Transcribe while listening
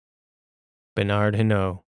Bernard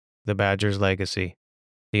Hinault, The Badger's Legacy,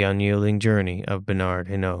 The Unyielding Journey of Bernard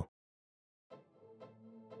Hinault.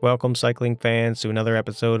 Welcome, cycling fans, to another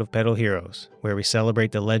episode of Pedal Heroes, where we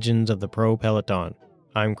celebrate the legends of the pro peloton.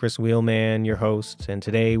 I'm Chris Wheelman, your host, and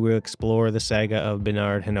today we'll explore the saga of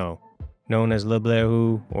Bernard Hinault. Known as Le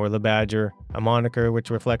Bleu or Le Badger, a moniker which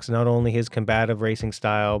reflects not only his combative racing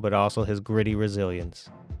style but also his gritty resilience.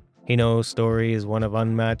 Hinault's story is one of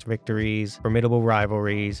unmatched victories, formidable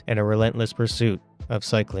rivalries, and a relentless pursuit of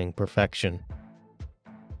cycling perfection.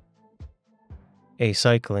 A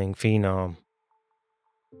cycling phenom.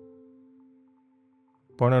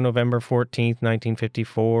 Born on November 14,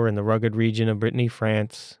 1954, in the rugged region of Brittany,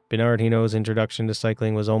 France, Bernard Hinault's introduction to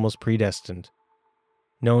cycling was almost predestined.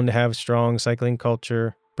 Known to have strong cycling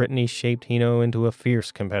culture, Brittany shaped Hinault into a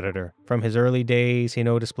fierce competitor. From his early days,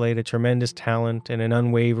 Hinault displayed a tremendous talent and an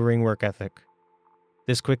unwavering work ethic.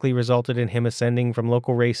 This quickly resulted in him ascending from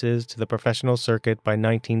local races to the professional circuit by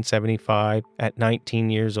 1975 at 19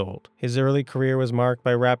 years old. His early career was marked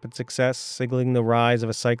by rapid success, signaling the rise of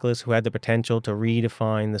a cyclist who had the potential to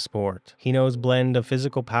redefine the sport. Hinault's blend of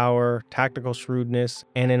physical power, tactical shrewdness,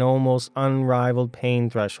 and an almost unrivaled pain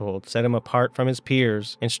threshold set him apart from his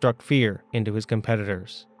peers and struck fear into his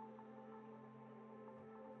competitors.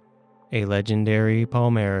 A legendary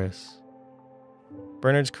palmarès.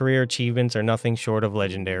 Bernard's career achievements are nothing short of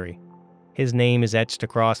legendary. His name is etched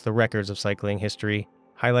across the records of cycling history,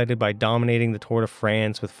 highlighted by dominating the Tour de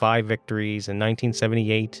France with 5 victories in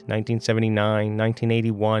 1978, 1979,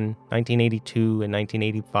 1981, 1982, and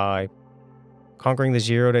 1985, conquering the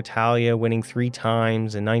Giro d'Italia, winning 3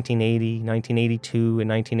 times in 1980, 1982, and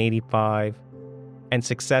 1985, and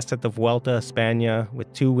success at the Vuelta a España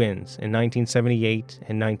with 2 wins in 1978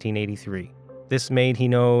 and 1983. This made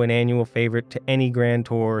Hinault an annual favorite to any Grand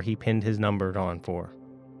Tour he pinned his number on for.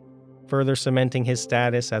 Further cementing his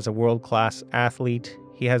status as a world-class athlete,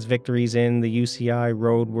 he has victories in the UCI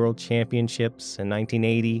Road World Championships in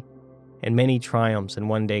 1980 and many triumphs in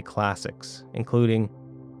one-day classics, including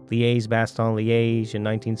Liège-Bastogne-Liège in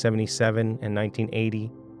 1977 and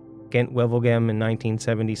 1980, Ghent-Wevelgem in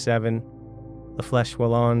 1977, La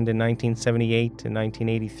Flèche-Wallonne in 1978 and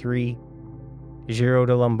 1983, Giro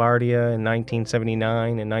de Lombardia in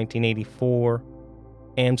 1979 and 1984,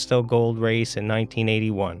 Amstel Gold Race in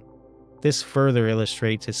 1981. This further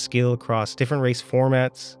illustrates his skill across different race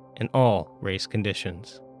formats and all race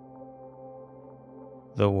conditions.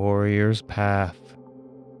 The Warrior's Path.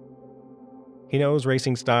 Hinault's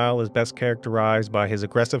racing style is best characterized by his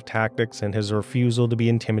aggressive tactics and his refusal to be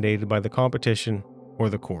intimidated by the competition or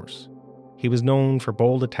the course. He was known for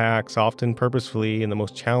bold attacks, often purposefully in the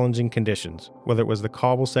most challenging conditions, whether it was the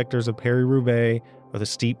cobble sectors of Paris-Roubaix or the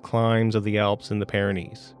steep climbs of the Alps and the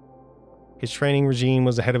Pyrenees. His training regime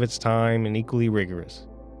was ahead of its time and equally rigorous.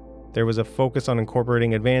 There was a focus on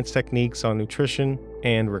incorporating advanced techniques on nutrition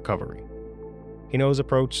and recovery. Hinault's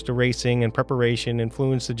approach to racing and preparation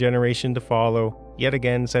influenced the generation to follow, yet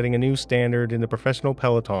again setting a new standard in the professional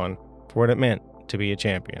peloton for what it meant to be a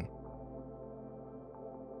champion.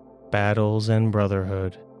 Battles and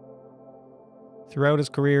brotherhood. Throughout his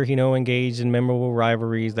career, Hinault engaged in memorable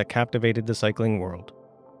rivalries that captivated the cycling world.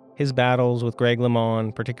 His battles with Greg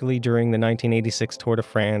LeMond, particularly during the 1986 Tour de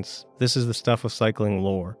France, this is the stuff of cycling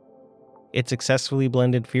lore. It successfully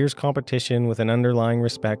blended fierce competition with an underlying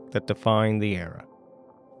respect that defined the era.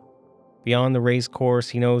 Beyond the race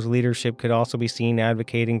course, Hinault's leadership could also be seen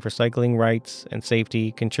advocating for cycling rights and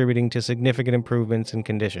safety, contributing to significant improvements in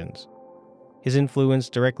conditions. His influence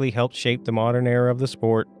directly helped shape the modern era of the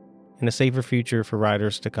sport and a safer future for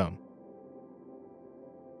riders to come.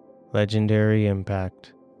 Legendary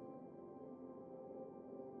impact.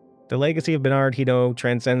 The legacy of Bernard Hinault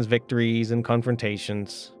transcends victories and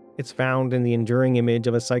confrontations. It's found in the enduring image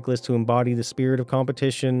of a cyclist who embodied the spirit of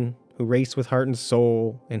competition, who raced with heart and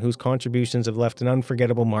soul, and whose contributions have left an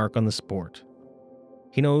unforgettable mark on the sport.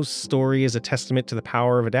 Hinault's story is a testament to the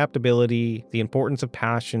power of adaptability, the importance of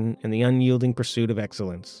passion, and the unyielding pursuit of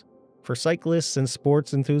excellence. For cyclists and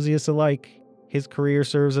sports enthusiasts alike, his career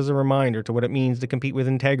serves as a reminder to what it means to compete with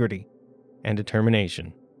integrity and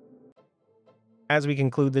determination. As we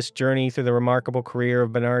conclude this journey through the remarkable career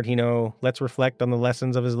of Bernard Hinault, let's reflect on the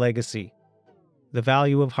lessons of his legacy. The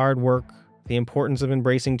value of hard work, the importance of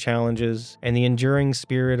embracing challenges, and the enduring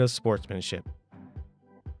spirit of sportsmanship.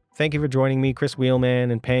 Thank you for joining me, Chris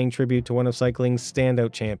Wheelman, and paying tribute to one of cycling's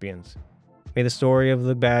standout champions. May the story of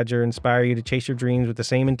the Badger inspire you to chase your dreams with the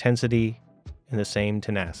same intensity and the same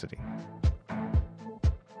tenacity.